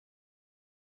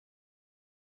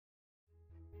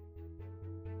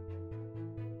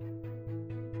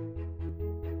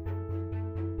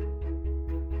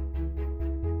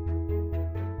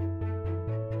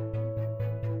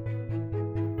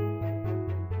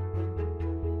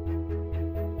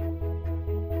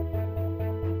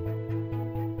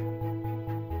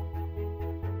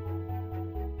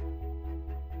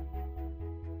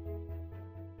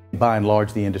by and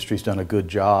large the industry's done a good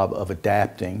job of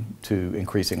adapting to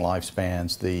increasing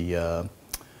lifespans.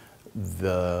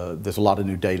 There's a lot of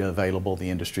new data available. The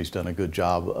industry's done a good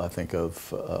job, I think,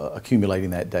 of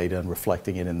accumulating that data and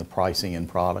reflecting it in the pricing and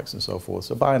products and so forth.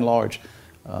 So by and large,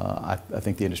 I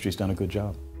think the industry's done a good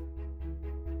job.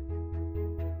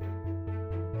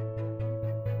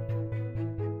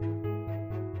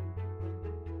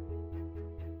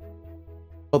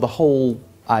 Well, the whole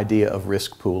idea of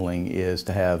risk pooling is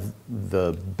to have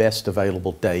the best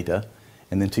available data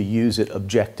and then to use it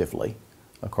objectively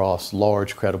across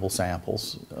large, credible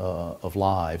samples of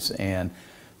lives. And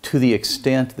to the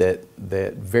extent that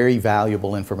very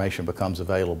valuable information becomes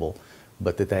available,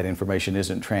 but that information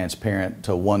isn't transparent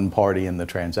to one party in the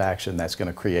transaction, that's going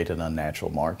to create an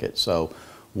unnatural market. So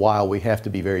while we have to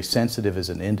be very sensitive as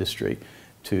an industry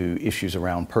to issues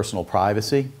around personal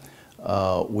privacy,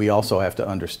 we also have to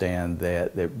understand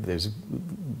that there's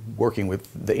working with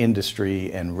the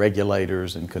industry and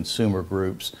regulators and consumer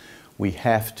groups, we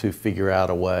have to figure out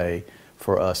a way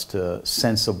for us to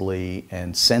sensibly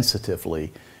and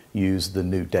sensitively use the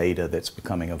new data that's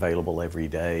becoming available every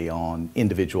day on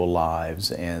individual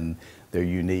lives and their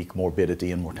unique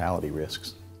morbidity and mortality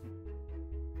risks.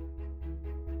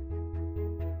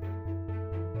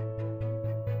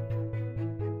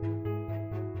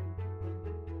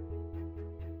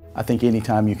 I think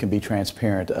anytime you can be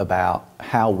transparent about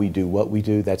how we do what we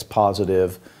do, that's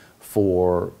positive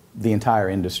for the entire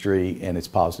industry and it's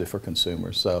positive for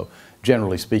consumers. So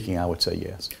generally speaking, I would say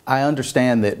yes. I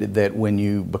understand that when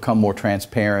you become more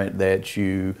transparent, that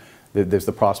there's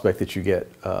the prospect that you get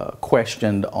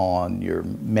questioned on your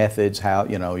methods, how,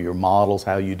 your models,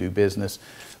 how you do business.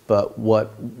 But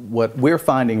what we're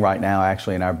finding right now,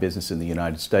 actually, in our business in the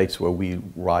United States, where we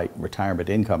write retirement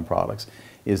income products,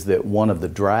 is that one of the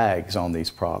drags on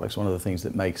these products, one of the things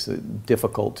that makes it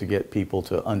difficult to get people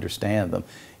to understand them,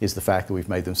 is the fact that we've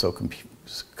made them so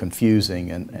confusing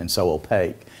and so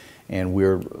opaque. And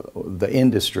the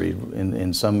industry,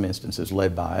 in some instances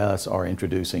led by us, are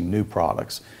introducing new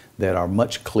products that are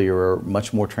much clearer,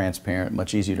 much more transparent,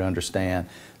 much easier to understand,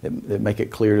 that make it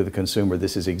clear to the consumer,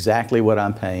 this is exactly what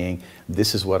I'm paying,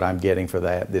 this is what I'm getting for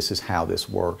that, this is how this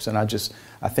works. And I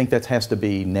think that has to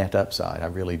be net upside, I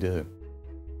really do.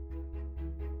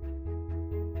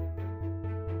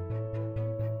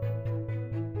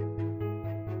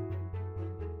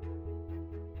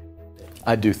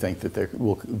 I do think that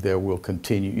there will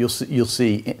continue. You'll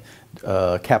see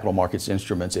capital markets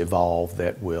instruments evolve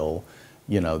that will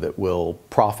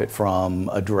profit from,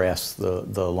 address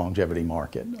the longevity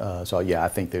market. So yeah, I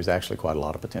think there's actually quite a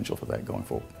lot of potential for that going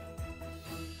forward.